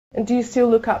And do you still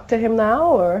look up to him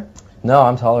now, or? No,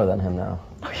 I'm taller than him now.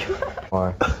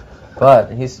 More.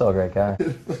 But he's still a great guy.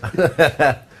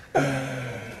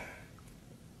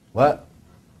 What?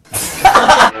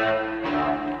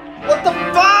 What the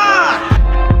fuck?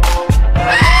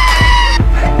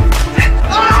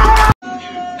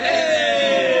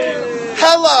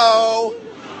 Hello,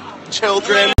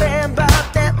 children.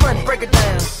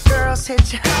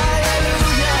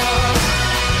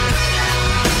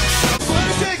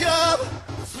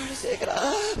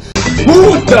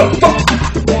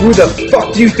 Who the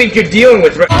fuck do you think you're dealing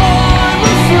with?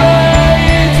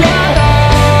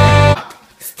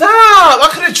 Stop! I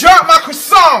could have dropped my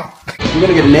croissant! You're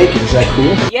gonna get naked, is that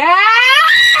cool?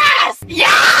 Yes!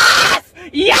 Yes!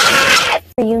 Yes!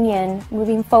 Reunion.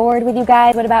 Moving forward with you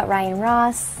guys, what about Ryan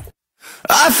Ross?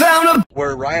 I found a—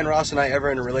 Were Ryan Ross and I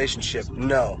ever in a relationship?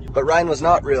 No. But Ryan was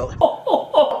not real.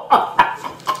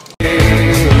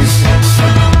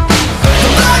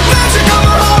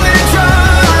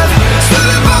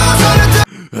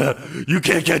 You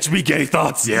can't catch me, gay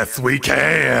thoughts. Yes, we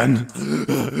can. Put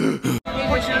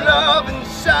your love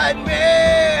inside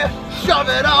me. Shove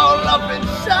it all up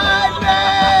inside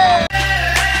me.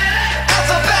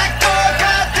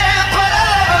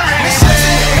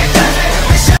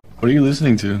 What are you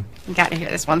listening to? You gotta hear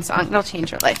this one song. It'll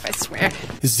change your life, I swear.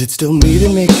 Is it still me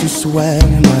that makes you sweat?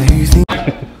 Am I using?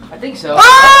 I think so.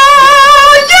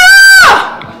 Oh,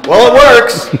 yeah! Well, it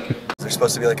works. Is there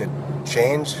supposed to be like a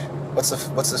change? What's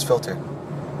this filter?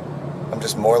 I'm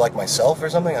just more like myself or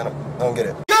something? I don't get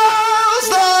it. Girls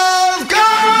love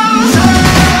girls!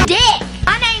 Dick!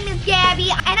 My name is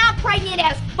Gabby, and I'm pregnant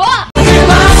as fuck!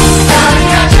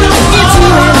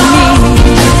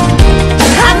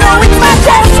 I know it's my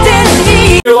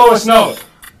destiny! Your lowest note.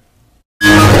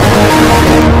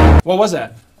 What was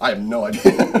that? I have no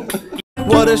idea.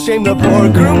 What a shame the poor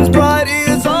groom's bride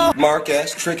is all mark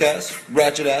ass, trick ass,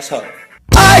 ratchet ass hoe.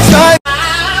 I tried.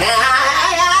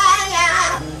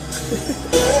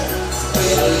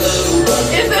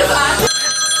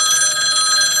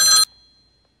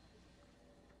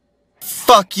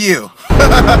 Fuck you. Here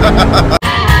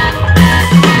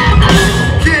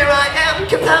I am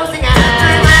composing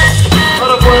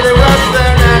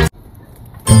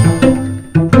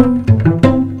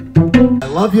I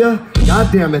love you.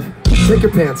 God damn it. Take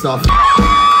your pants off.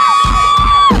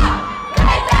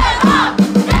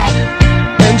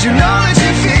 And you know that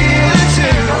you feel it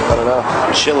too. I don't know.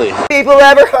 I'm chilly. People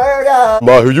ever heard of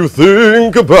Ma, who you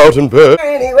think about in bed?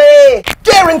 anyway?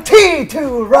 Guaranteed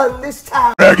to run this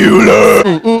town. Regular.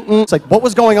 It's like, what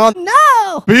was going on?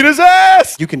 No! Beat his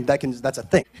ass. That's a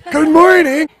thing. Good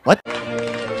morning. What?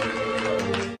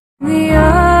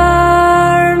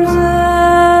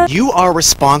 You are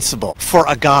responsible for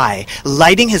a guy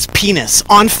lighting his penis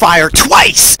on fire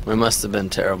twice! We must have been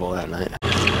terrible that night.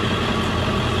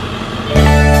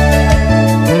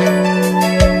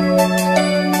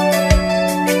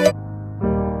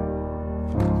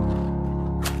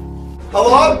 How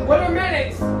long? 1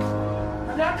 minute!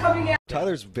 I'm not coming out.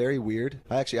 Tyler's very weird.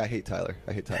 I hate Tyler.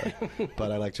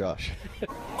 But I like Josh.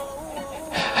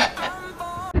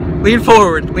 Lean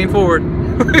forward.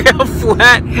 Look how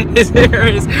flat his hair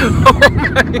is. Oh my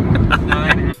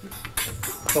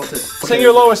God. Sing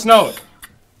your lowest note.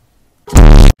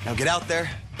 Now get out there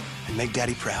and make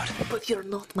Daddy proud. But you're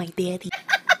not my daddy.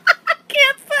 I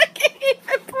can't fucking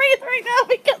even breathe right now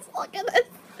because look at this.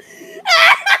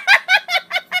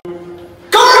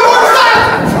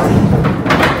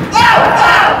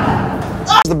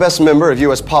 The best member of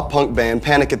U.S. pop punk band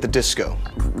Panic at the Disco.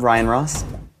 Ryan Ross?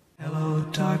 Hello,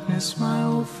 darkness, my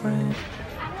old friend.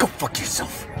 Go fuck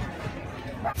yourself.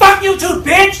 Fuck you too,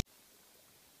 bitch!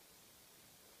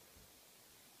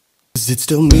 Is it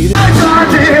still me?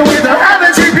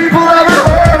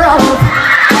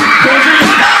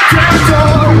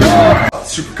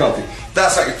 Super comfy.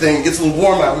 That's not your thing. It gets a little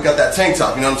warm out. We got that tank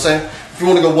top, you know what I'm saying? If you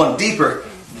want to go one deeper,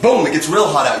 boom, it gets real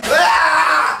hot out.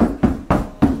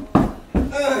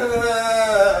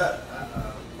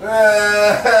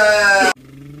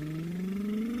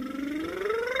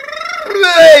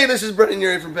 Hey, this is Brendan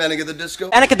Urie from Panic at the Disco.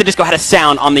 Panic at the Disco had a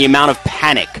sound on the amount of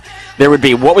panic there would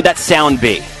be. What would that sound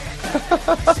be?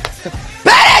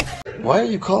 Panic! Why are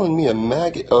you calling me a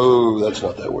maggot? Oh, that's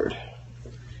not that word.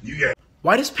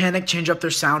 Why does Panic change up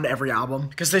their sound every album?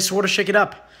 Because they swore to shake it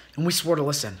up, and we swore to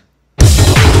listen.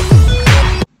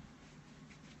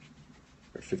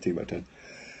 15 by 10.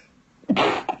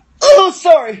 Oh,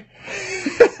 sorry!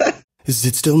 Is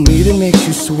it still me that makes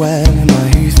you sweat? Am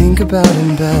I who you think about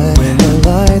in bed? When the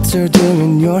lights are dim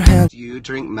in your hand. Do you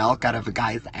drink milk out of a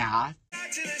guy's ass?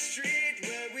 Back to the street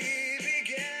where we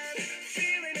began,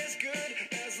 feeling as good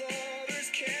as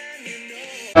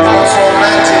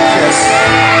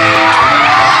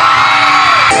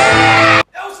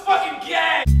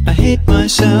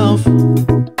myself.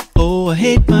 Oh, I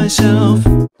hate myself.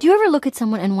 Do you ever look at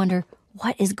someone and wonder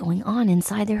what is going on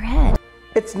inside their head?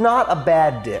 It's not a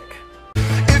bad dick.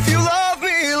 If you love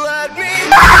me, let me.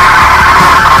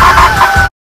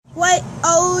 Wait,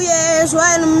 oh yes,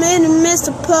 wait a minute,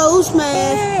 Mr.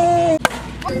 Postman.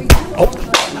 Oh,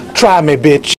 try me,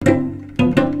 bitch.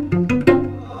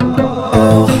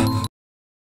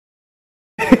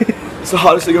 It's the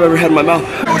hottest thing I've ever had in my mouth.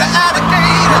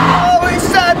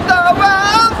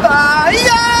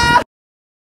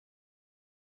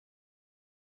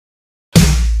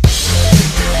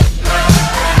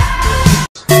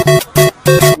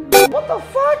 What the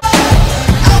fuck?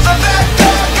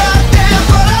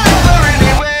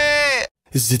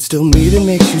 Is it still me that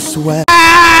makes you sweat?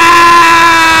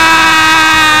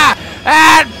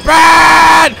 And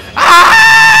bad!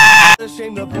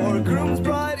 Shame the poor groom's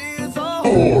bride is all.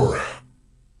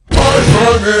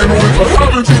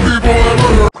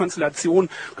 Konstellation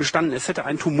gestanden, es hätte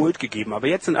einen Tumult gegeben, aber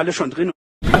jetzt sind alle schon drin.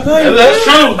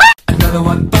 Another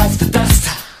one bites the dust,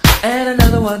 and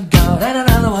another one gone, and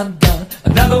another one gone.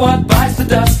 Another one bites the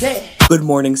dust. Hey. Good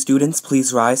morning, students.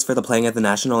 Please rise for the playing of the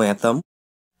national anthem.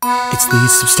 It's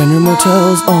these substandard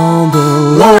motels on the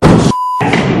line.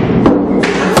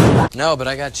 No, but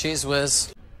I got cheese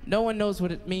whiz. No one knows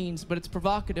what it means, but it's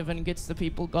provocative and gets the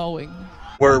people going.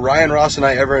 Were Ryan Ross and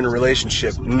I ever in a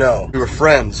relationship? No. We were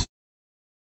friends.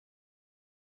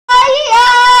 I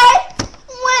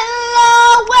will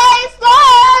always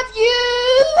love you.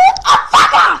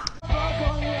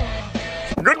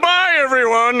 Goodbye,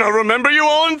 everyone. I'll remember you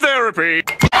all in therapy.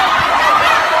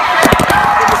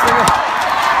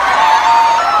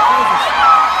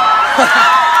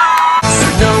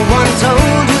 No one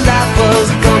told you life was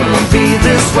gonna be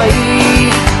this way.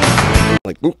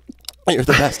 Like, oop, you're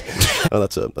the best. Oh,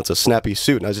 that's a snappy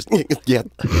suit, and I was just yeah.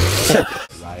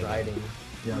 Riding.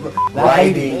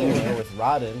 Riding. With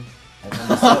ryden.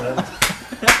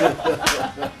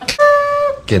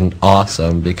 Fucking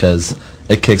awesome because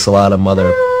it kicks a lot of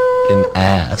motherfucking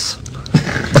ass.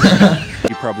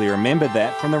 You probably remember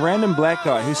that from the random black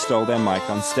guy who stole their mic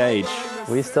on stage.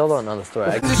 We still don't know the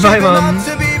story. Bye, Mom.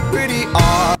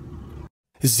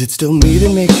 Is it still me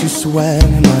that makes you sweat?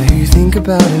 Am I who you think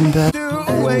about in bed?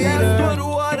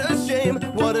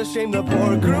 What a shame the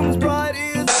poor groom's bride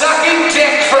is Sucking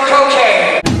dick for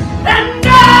cocaine. And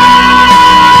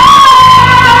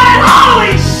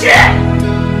holy shit!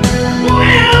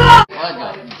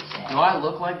 Do I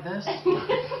look like this?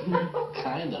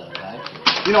 Kinda,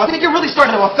 actually. You know, I think you're really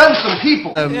starting to offend some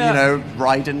people. You know,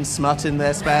 ryden smut in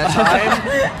their spare time.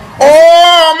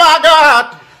 Oh my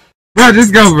God! Bro,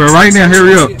 just go, bro. Right now,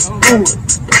 hurry up.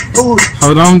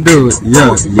 Hold on, do it.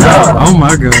 Yeah. Oh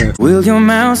my God. Will your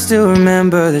mouth still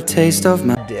remember the taste of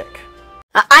my dick?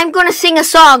 I'm gonna sing a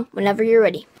song whenever you're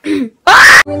ready.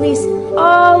 Release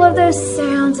all of those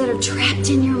sounds that are trapped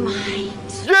in your mind.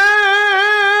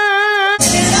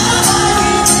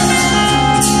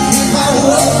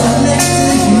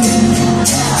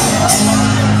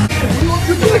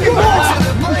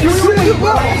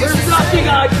 There's nothing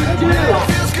I can do.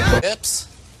 Chips?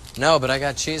 No, but I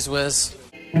got cheese whiz.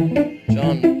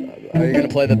 John, are you gonna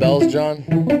play the bells, John?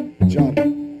 John?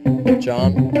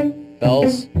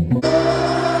 Bells?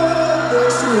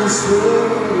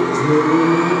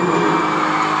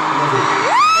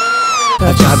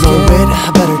 I got more wit,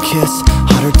 a better kiss,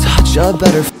 hotter touch, a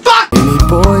better fuck. Any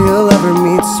boy you'll ever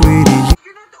meet, sweetie.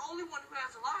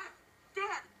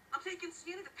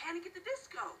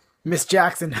 Miss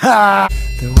Jackson. Ha!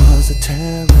 There was a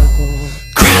terrible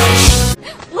crash.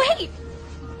 Wait!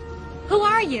 Who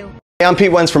are you? Hey, I'm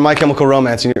Pete Wentz from My Chemical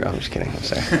Romance, and I'm just kidding. I'm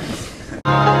sorry.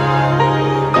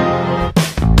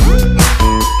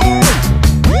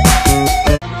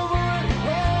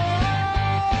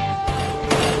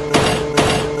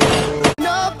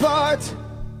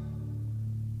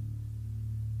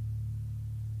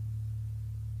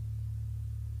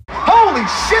 Holy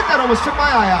shit, that almost took my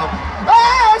eye out.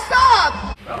 Ah, stop!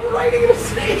 I'm riding in a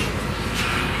snake.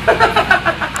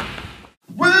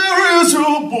 Where is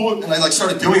your boy? And I like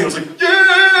started doing it. I was like,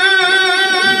 yeah!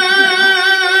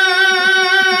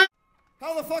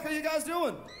 How the fuck are you guys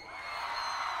doing?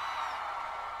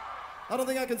 I don't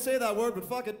think I can say that word, but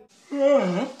fuck it.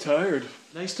 I'm tired.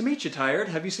 Nice to meet you, Tired.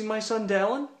 Have you seen my son,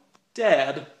 Dallin?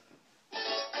 Dad.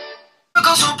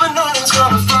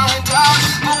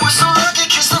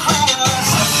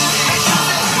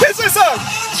 Piss this up!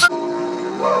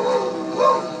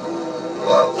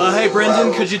 Hey,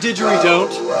 Brendan, could you didgeridoo?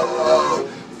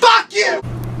 Fuck you!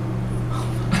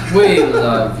 We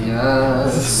love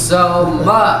you so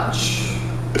much.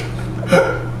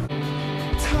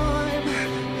 Time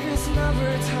is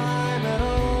never time at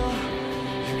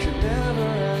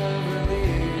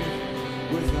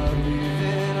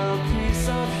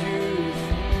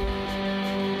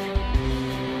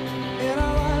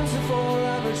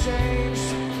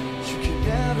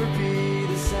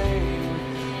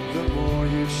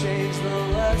you change, the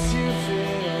less you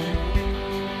feel.